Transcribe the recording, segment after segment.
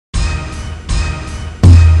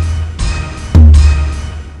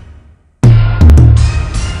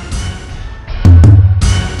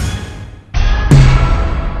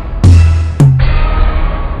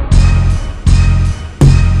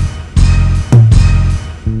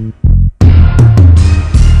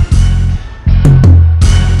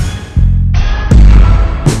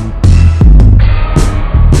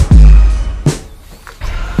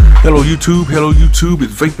YouTube, hello YouTube,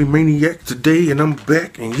 it's DJMAINIAC today, and I'm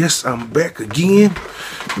back, and yes, I'm back again.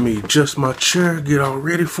 Let me adjust my chair, get all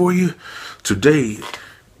ready for you. Today,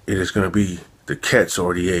 it is going to be the Cats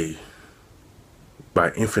RDA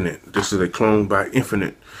by Infinite. This is a clone by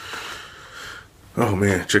Infinite. Oh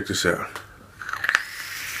man, check this out.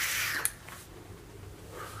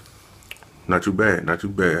 Not too bad, not too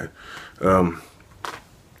bad. What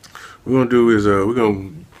we're going to do is, we're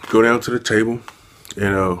going to go down to the table,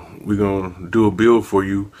 and we're gonna do a build for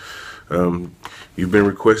you. You've been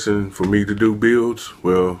requesting for me to do builds.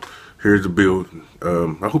 Well, here's the build.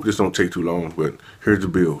 I hope this don't take too long, but here's the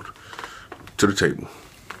build to the table.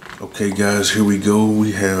 Okay guys, here we go.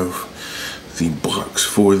 We have the box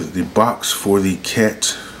for the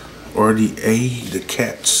Cat RDA, the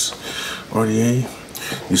Cats RDA.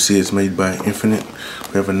 You see it's made by Infinite.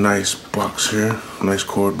 We have a nice box here, nice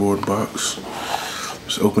cardboard box.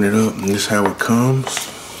 Just open it up, and this is how it comes.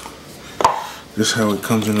 This is how it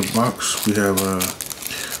comes in the box. We have a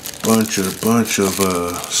bunch of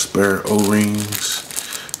spare O-rings,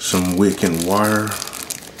 some wick and wire,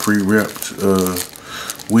 pre-wrapped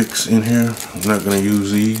wicks in here. I'm not gonna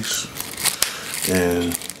use these.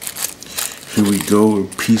 And here we go,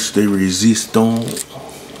 piece de resistance.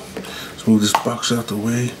 Let's move this box out the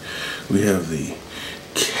way. We have the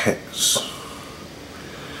Cats.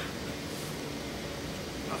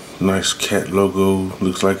 Nice cat logo.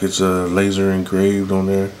 Looks like it's a laser engraved on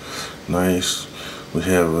there. Nice. We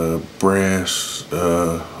have a brass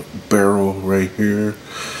barrel right here.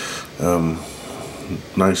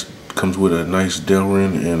 Nice. Comes with a nice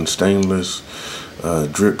Delrin and stainless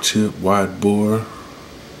drip tip wide bore.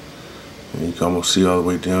 And you can almost see all the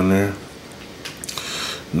way down there.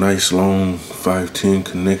 Nice long 510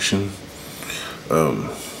 connection.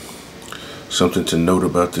 Something to note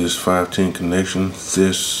about this 510 connection,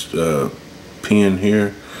 this pin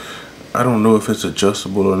here, I don't know if it's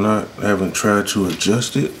adjustable or not. I haven't tried to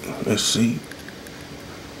adjust it. Let's see.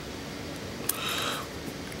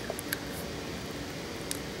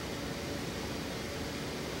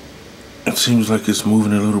 It seems like it's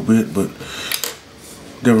moving a little bit, but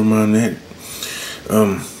never mind that.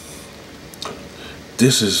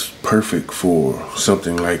 This is perfect for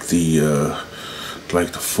something like the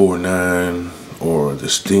 4.9 or the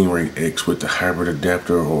Stingray X with the hybrid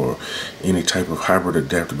adapter, or any type of hybrid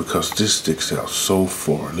adapter, because this sticks out so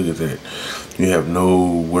far. Look at that. You have no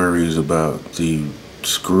worries about the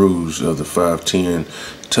screws of the 510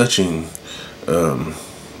 touching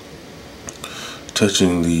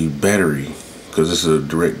the battery, because this is a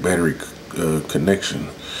direct battery connection.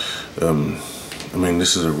 I mean,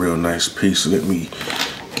 this is a real nice piece. Let me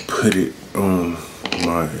put it on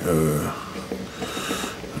my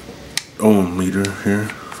ohm meter here.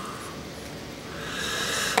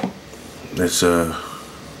 Let's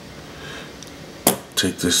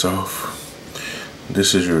take this off.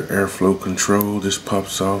 This is your airflow control. This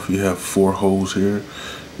pops off. You have 4 holes here.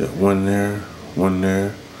 You got one there,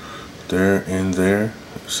 there, and there.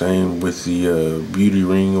 Same with the beauty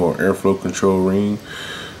ring or airflow control ring.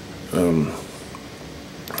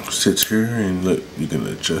 Sits here, and look, you can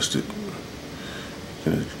adjust it.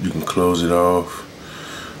 You can close it off.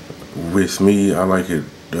 With me, I like it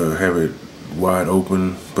have it wide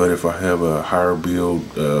open, but if I have a higher build,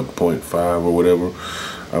 0.5 or whatever,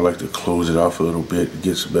 I like to close it off a little bit. It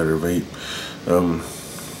gets a better vape.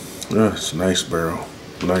 It's a nice barrel,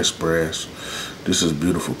 nice brass. This is a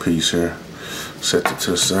beautiful piece here. Set it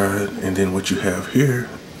to the side, and then what you have here,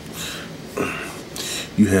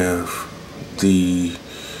 you have the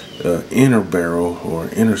inner barrel or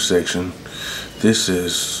inner section. This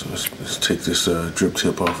is, let's take this drip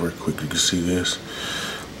tip off real quick. You can see this.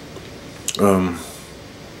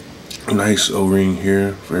 Nice O-ring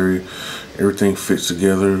here. Everything fits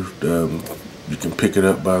together. You can pick it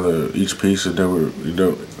up by each piece. It never,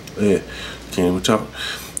 can't even talk.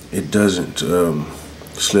 It doesn't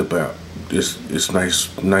slip out. It's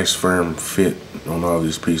nice firm fit on all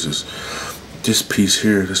these pieces. This piece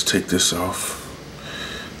here, let's take this off.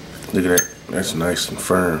 Look at that. That's nice and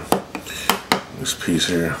firm. This piece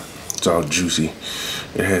here, it's all juicy.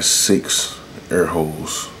 It has 6 air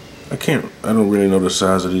holes. I don't really know the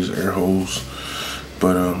size of these air holes,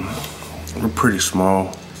 but they're pretty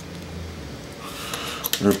small.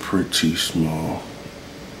 They're pretty small.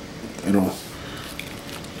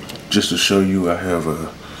 Just to show you, I have a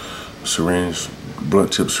syringe,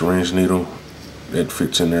 blunt tip syringe needle that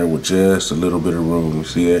fits in there with just a little bit of room. You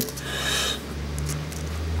see that?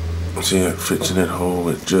 See, it fits in that hole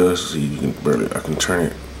with just, you can barely, I can turn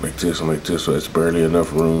it like this and like this, so it's barely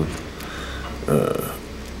enough room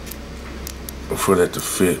for that to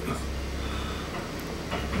fit.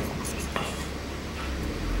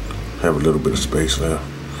 have a little bit of space left.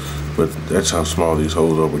 But that's how small these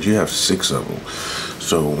holes are. But you have 6 of them.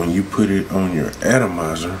 So when you put it on your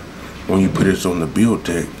atomizer, when you put it on the build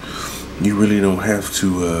deck, you really don't have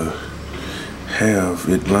to have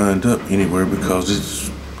it lined up anywhere, because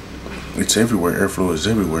it's everywhere. Airflow is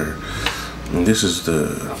everywhere. And this is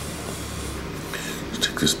the, let's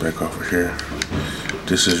take this back off of here.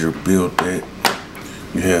 This is your build deck.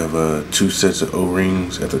 You have 2 sets of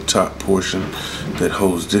O-rings at the top portion that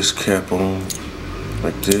holds this cap on,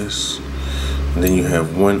 like this. And then you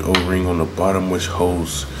have 1 O-ring on the bottom which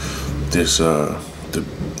holds this the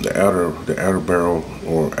outer barrel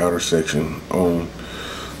or outer section on.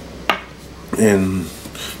 And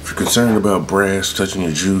if you're concerned about brass touching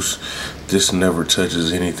your juice, this never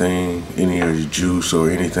touches anything, any of your juice or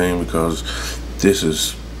anything, because this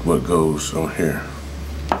is what goes on here.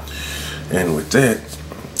 And with that,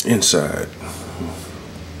 inside,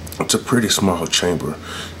 it's a pretty small chamber.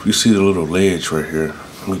 If you see the little ledge right here,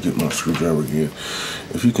 let me get my screwdriver again.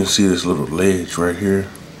 If you can see this little ledge right here,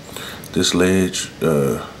 this ledge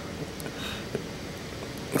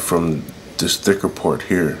from this thicker part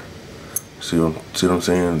here, see what I'm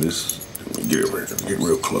saying? This, let me get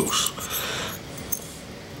real close.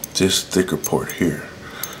 This thicker part here,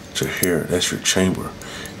 to here, that's your chamber,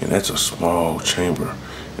 and that's a small chamber,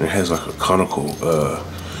 and it has like a conical,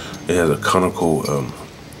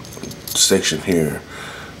 section here.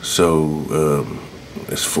 So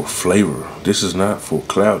it's for flavor. This is not for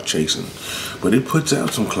cloud chasing, but it puts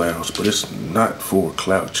out some clouds, but it's not for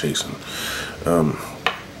cloud chasing.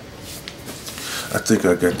 I think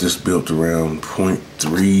I got this built around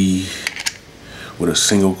 0.3 with a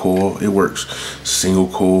single coil. It works single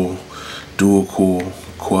coil, dual coil,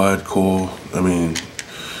 quad coil. I mean,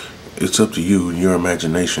 it's up to you and your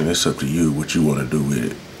imagination. It's up to you what you want to do with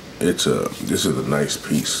it. This is a nice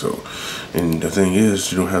piece. So, and the thing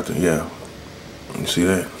is, you don't have to. Yeah, you see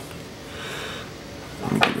that?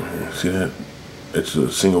 Let me get in here. See that? It's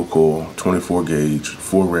a single coil, 24 gauge,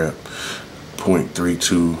 4 wrap,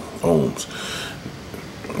 0.32 ohms.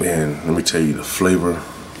 And let me tell you, the flavor,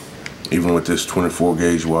 even with this 24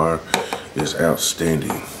 gauge wire, is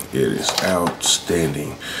outstanding. It is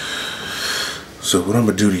outstanding. So what I'm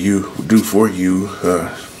gonna do for you,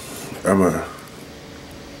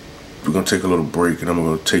 we're gonna take a little break, and I'm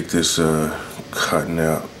gonna take this cotton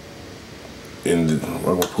out. I'm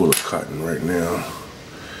gonna pull the cotton right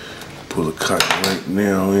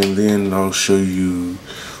now. And then I'll show you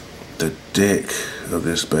the deck of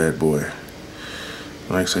this bad boy.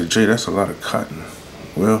 Like I say, Jay, that's a lot of cotton.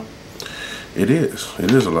 Well, it is.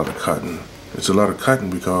 It is a lot of cotton. It's a lot of cotton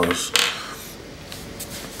because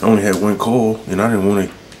I only had 1 coil, and I didn't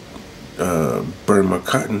want to burn my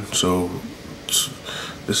cotton. So this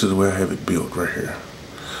is the way I have it built right here.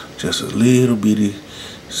 Just a little bitty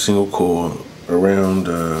single coil around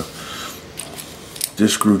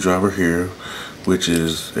this screwdriver here, which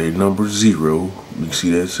is a number 0. You can see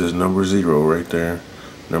that it says number 0 right there.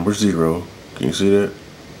 Number 0. Can you see that?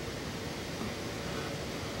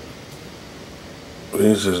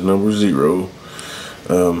 It says number 0.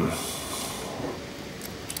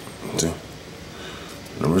 See?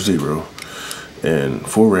 Number 0. And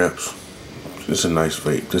 4 wraps. It's a nice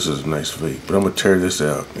vape. This is a nice vape. But I'm going to tear this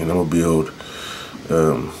out, and I'm going to build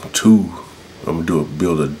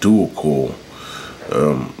build a dual coil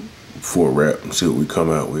 4 wrap and see what we come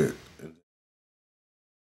out with.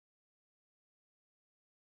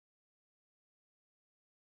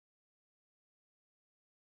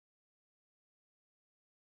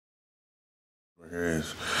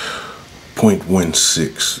 Here's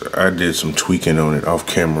 0.16. I did some tweaking on it off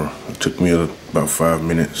camera. It took me about 5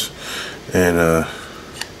 minutes. And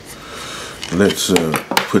let's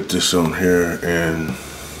put this on here, and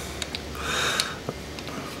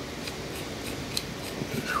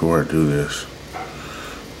before I do this,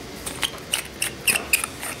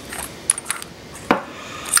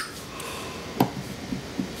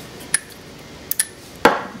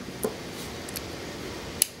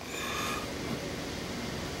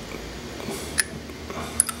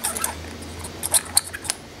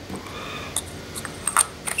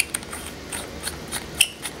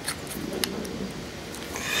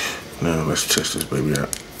 now let's test this baby out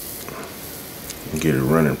and get it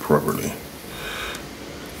running properly.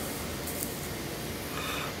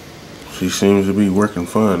 She seems to be working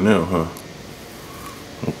fine now, huh?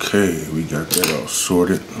 Okay, we got that all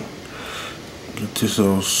sorted. Get this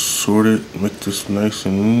all sorted, make this nice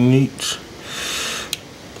and neat.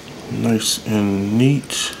 Nice and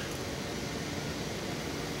neat.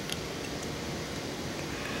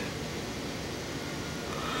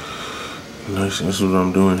 Nice, this is what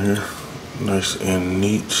I'm doing here. Nice and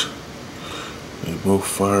neat. They both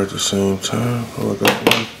fire at the same time. Oh, I got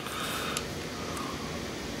one.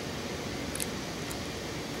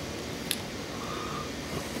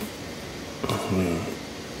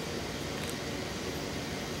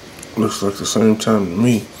 Looks like the same time to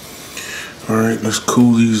me. Alright, let's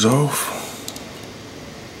cool these off.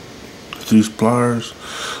 These pliers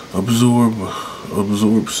absorb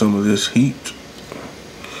some of this heat.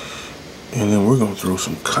 And then we're gonna throw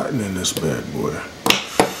some cotton in this bad boy.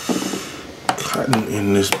 Cotton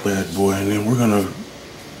in this bad boy, and then we're gonna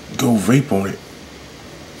go vape on it.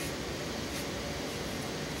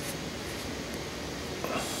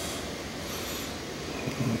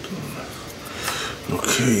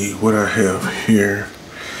 Okay, what I have here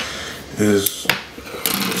is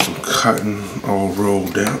some cotton all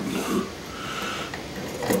rolled out.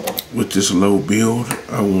 With this low build,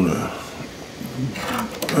 I want a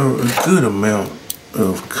good amount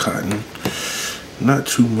of cotton. Not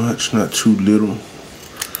too much, not too little.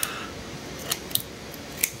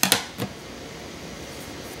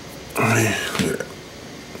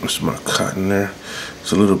 That's my cotton there.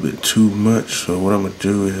 It's a little bit too much, so what I'm gonna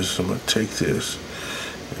do is I'm gonna take this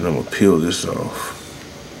and I'm gonna peel this off.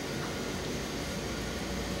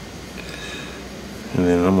 And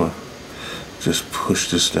then I'm gonna just push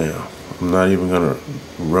this down. I'm not even gonna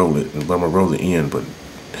roll it, but I'm gonna roll the end, but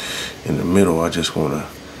in the middle I just wanna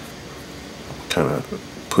kind of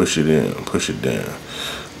push it in, push it down,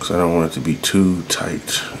 because I don't want it to be too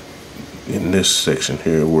tight in this section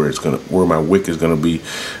here where my wick is gonna be.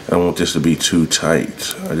 I don't want this to be too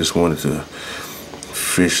tight. I just want it to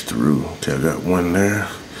fish through. Okay, I got one there.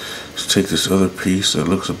 Let's take this other piece that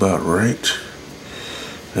looks about right.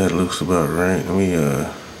 That looks about right. Let me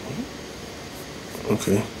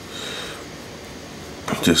okay.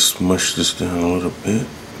 Just smush this down a little bit.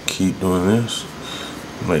 Keep doing this.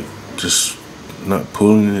 Like just not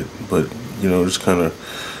pulling it, but you know, just kind of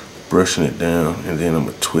brushing it down, and then I'm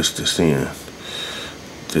gonna twist this in.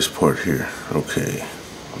 This part here. Okay.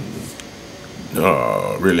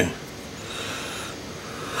 Oh, really?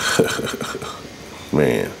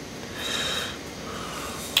 Man.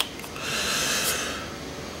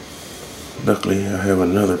 Luckily, I have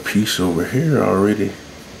another piece over here already.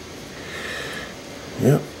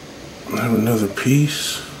 Yep, I have another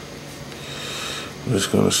piece. I'm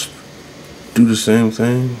just gonna do the same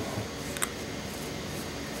thing.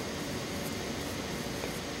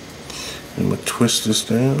 I'm gonna twist this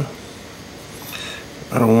down.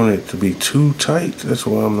 I don't want it to be too tight. That's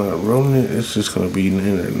why I'm not rolling it. It's just gonna be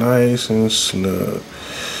in there nice and snug.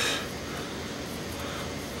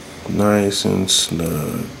 Nice and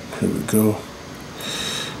snug. Here we go.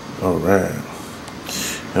 All right.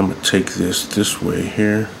 I'm gonna take this way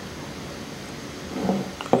here.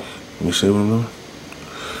 You see what I'm doing?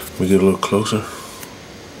 Let me get a little closer.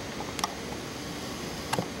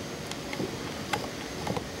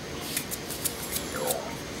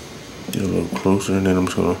 Get a little closer, and then I'm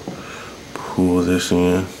just gonna pull this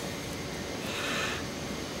in.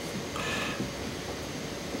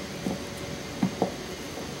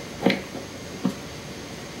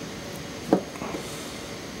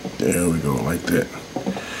 There we go, like that.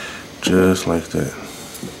 Just like that.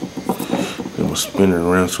 Then we'll spin it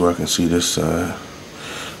around so I can see this side.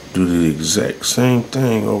 Do the exact same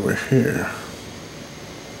thing over here.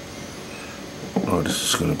 Oh,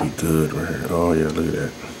 this is gonna be good right here. Oh yeah, look at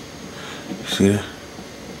that. See that?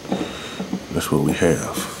 That's what we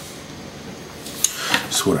have.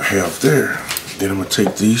 That's what I have there. Then I'm gonna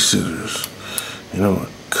take these scissors and I'm gonna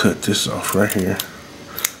cut this off right here.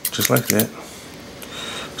 Just like that.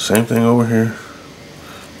 Same thing over here.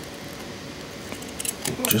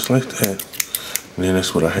 Just like that. And then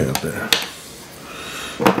that's what I have there.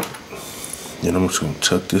 Then I'm just gonna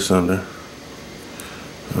tuck this under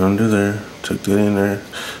there, tuck that in there.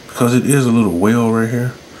 Because it is a little well right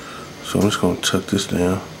here. So I'm just gonna tuck this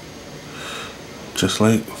down. Just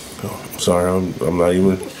like, oh, I'm sorry, I'm not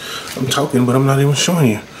even, I'm talking, but I'm not even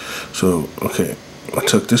showing you. So, okay, I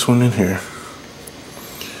tuck this one in here.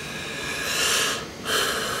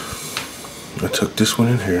 I tuck this one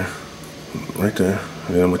in here, right there.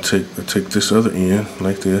 And then I'm gonna take this other end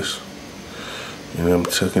like this, and I'm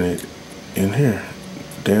tucking it in here,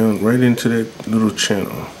 down right into that little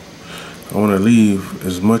channel. I want to leave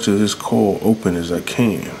as much of this coil open as I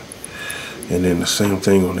can, and then the same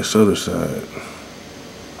thing on this other side.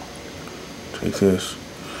 Take this,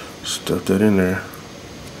 stuff that in there,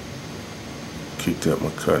 kicked out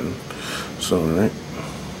my cotton. It's all right.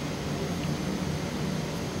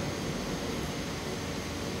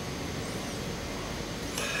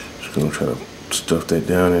 Gonna try to stuff that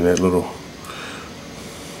down in that little,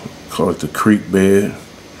 call it the creek bed.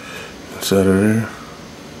 inside of there.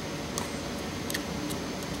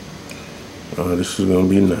 Oh, this is gonna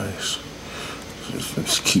be nice.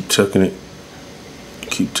 Just keep tucking it.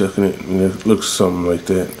 Keep tucking it, and it looks something like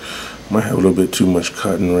that. Might have a little bit too much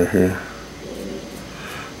cotton right here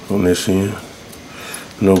on this end.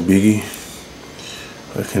 No biggie.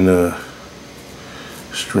 I can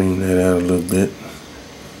stream that out a little bit.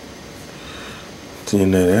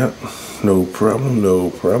 Thin that out. No problem,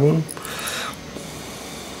 no problem.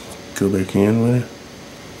 Go back in with it.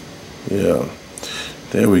 Yeah.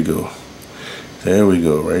 There we go. There we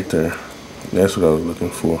go, right there. That's what I was looking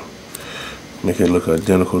for. Make it look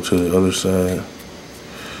identical to the other side.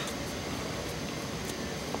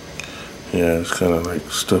 Yeah, it's kind of like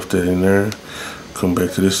stuff that in there. Come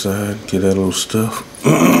back to this side, get that little stuff.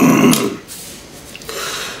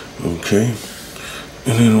 Okay.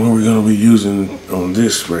 And then what we're going to be using on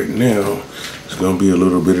this right now is going to be a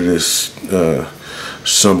little bit of this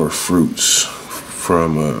summer fruits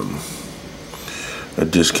from a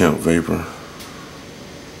discount vapor.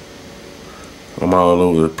 I'm all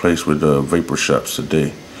over the place with vapor shops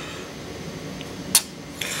today.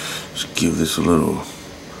 Let's give this a little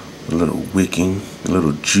wicking, a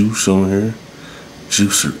little juice on here.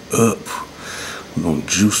 Juice her up. We're gonna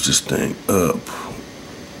juice this thing up.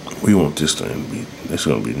 We want this thing to be, it's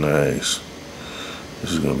gonna be nice.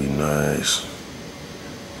 This is gonna be nice.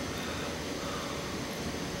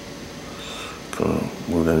 Come on,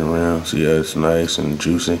 move that around. See how it's nice and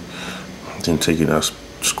juicy. Then take it out,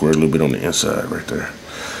 squirt a little bit on the inside right there.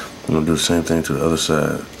 I'm gonna do the same thing to the other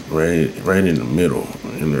side, right in the middle,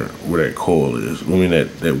 where that coil is. I mean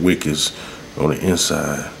that wick is on the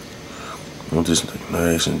inside. I want this thing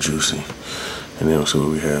nice and juicy. And then we'll see what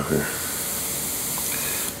we have here.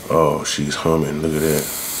 Oh, she's humming. Look at that.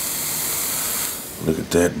 Look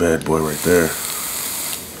at that bad boy right there.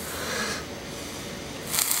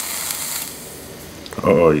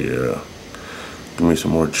 Oh yeah. Give me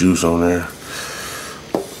some more juice on there.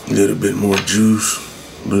 A little bit more juice.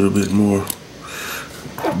 A little bit more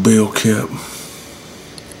bell cap.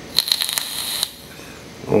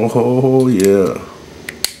 Oh yeah.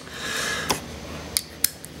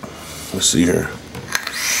 Let's see here.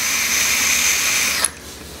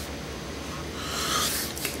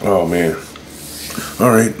 Oh man. All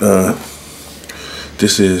right.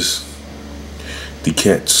 This is the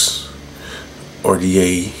Cats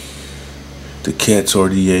RDA. The Cats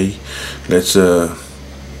RDA. Let's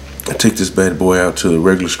take this bad boy out to the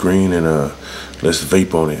regular screen and let's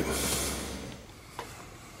vape on it.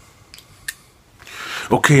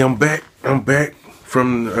 Okay, I'm back. I'm back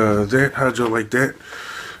from that. How'd y'all like that?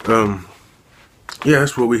 Yeah,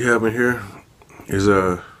 that's what we have in here. Is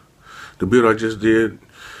the build I just did.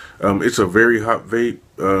 It's a very hot vape.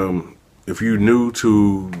 If you're new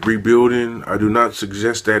to rebuilding, I do not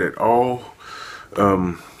suggest that at all.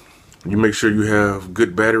 You make sure you have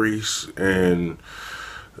good batteries and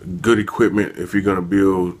good equipment if you're gonna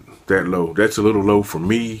build that low. That's a little low for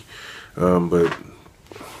me, but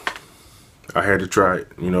I had to try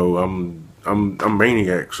it. You know, I'm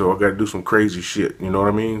Maniac, so I gotta do some crazy shit. You know what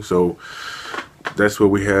I mean? So that's what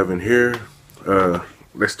we have in here.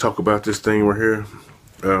 Let's talk about this thing right here.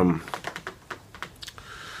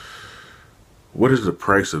 What is the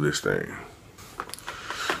price of this thing?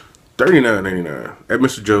 $39.99 at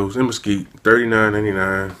Mr. Joe's in Mesquite.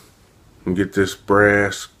 $39.99. And get this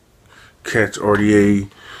brass Cats RDA.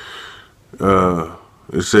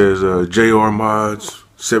 It says JR Mods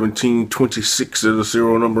 1726 is the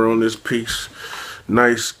serial number on this piece.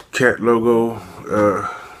 Nice cat logo. I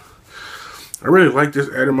really like this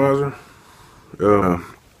atomizer.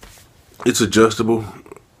 It's adjustable.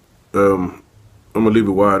 I'm gonna leave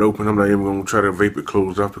it wide open. I'm not even gonna try to vape it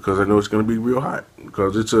closed off because I know it's gonna be real hot.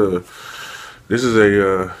 Because this is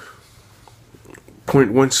a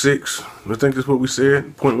 0.16. I think that's what we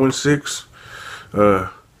said. 0.16.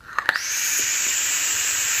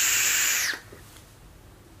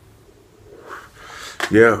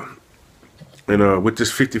 Yeah. And with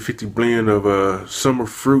this 50-50 blend of summer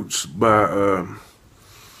fruits by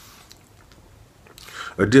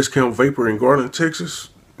a discount vapor in Garland, Texas.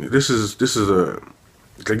 This is a,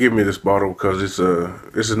 they give me this bottle because this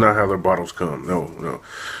is not how their bottles come. No,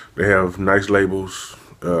 they have nice labels,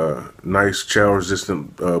 nice child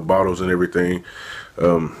resistant bottles and everything.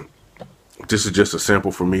 This is just a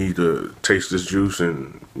sample for me to taste this juice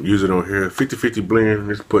and use it on here. 50-50 blend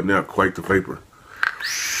is putting out quite the vapor.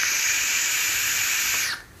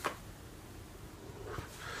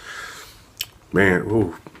 Man,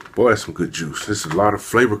 ooh, boy, that's some good juice. There's a lot of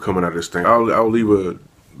flavor coming out of this thing. I'll leave a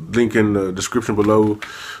link in the description below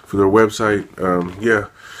for their website. Yeah,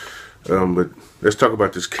 But let's talk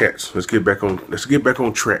about this Cats. Let's get back on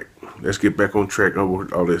track. Let's get back on track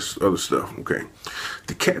over all this other stuff. Okay,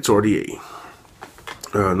 the Cats RDA.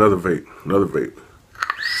 Another vape. Another vape.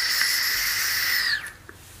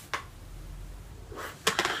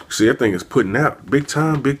 See, that thing is putting out big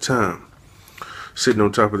time, big time. Sitting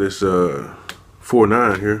on top of this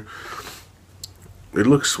 4.9 here. It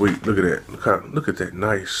looks sweet. Look at that. Look at that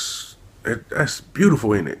nice. That's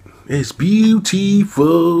beautiful in it. It's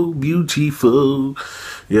beautiful, beautiful.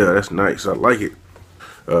 Yeah, that's nice. I like it.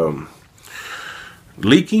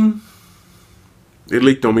 Leaking. It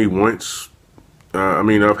leaked on me once. I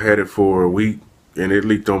mean, I've had it for a week, and it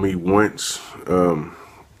leaked on me once.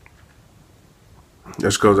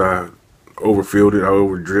 That's because I overfilled it. I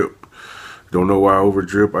overdrip. Don't know why I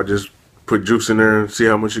overdrip. I just put juice in there and see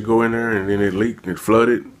how much it go in there, and then it leaked and it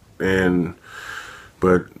flooded.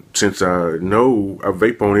 But since I know I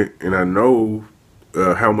vape on it and I know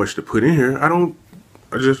how much to put in here, I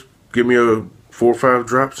just give me a 4 or 5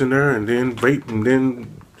 drops in there and then vape, and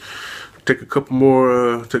then take a couple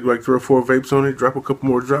more, take like 3 or 4 vapes on it, drop a couple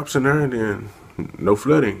more drops in there, and then no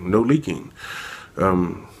flooding, no leaking.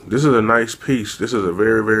 This is a nice piece. This is a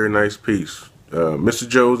very, very nice piece. Mr.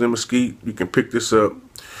 Joe's in Mesquite. You can pick this up.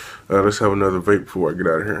 Let's have another vape before I get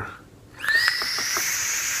out of here.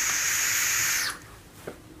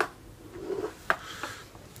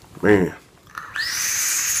 Man.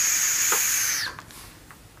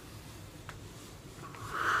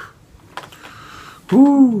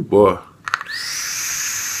 Woo, boy.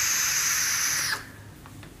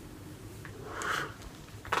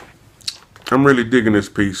 I'm really digging this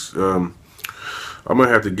piece. I'm gonna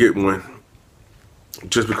have to get one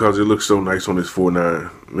just because it looks so nice on this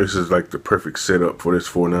 4.9. This is like the perfect setup for this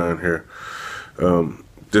 4.9 here.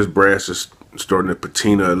 This brass is starting to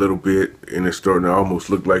patina a little bit, and it's starting to almost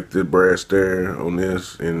look like the brass there on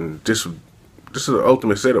this. And this is the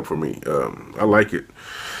ultimate setup for me. I like it.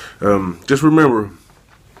 Just remember,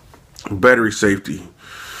 battery safety.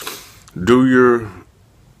 Do your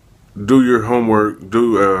homework.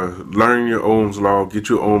 Learn your Ohm's law. Get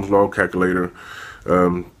your Ohm's law calculator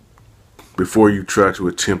before you try to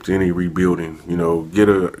attempt any rebuilding. You know, get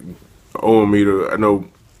a ohm meter. I know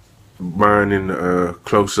mine in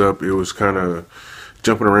close up, it was kind of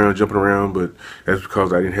jumping around, but that's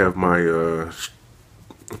because I didn't have my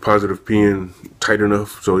positive pin tight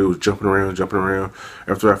enough, so it was jumping around.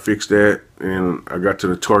 After I fixed that and I got to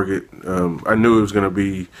the target, I knew it was gonna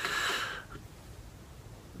be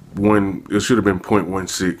it should have been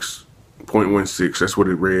 0.16. That's what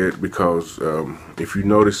it read, because if you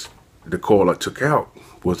notice, the coil I took out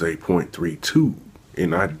was a 0.32,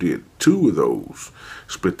 and I did 2 of those,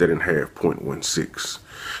 split that in half. 0.16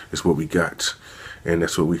 is what we got, and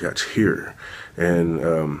that's what we got here. And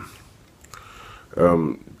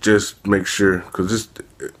just make sure, because this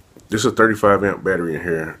is a 35 amp battery in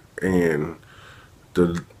here, and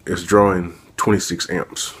it's drawing 26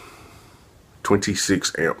 amps.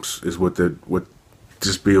 26 amps is what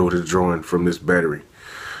this build is drawing from this battery.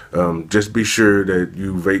 Just be sure that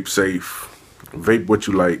you vape safe. Vape what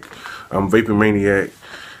you like. I'm Vaping Maniac.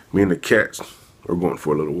 Me and the cats are going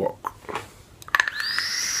for a little walk.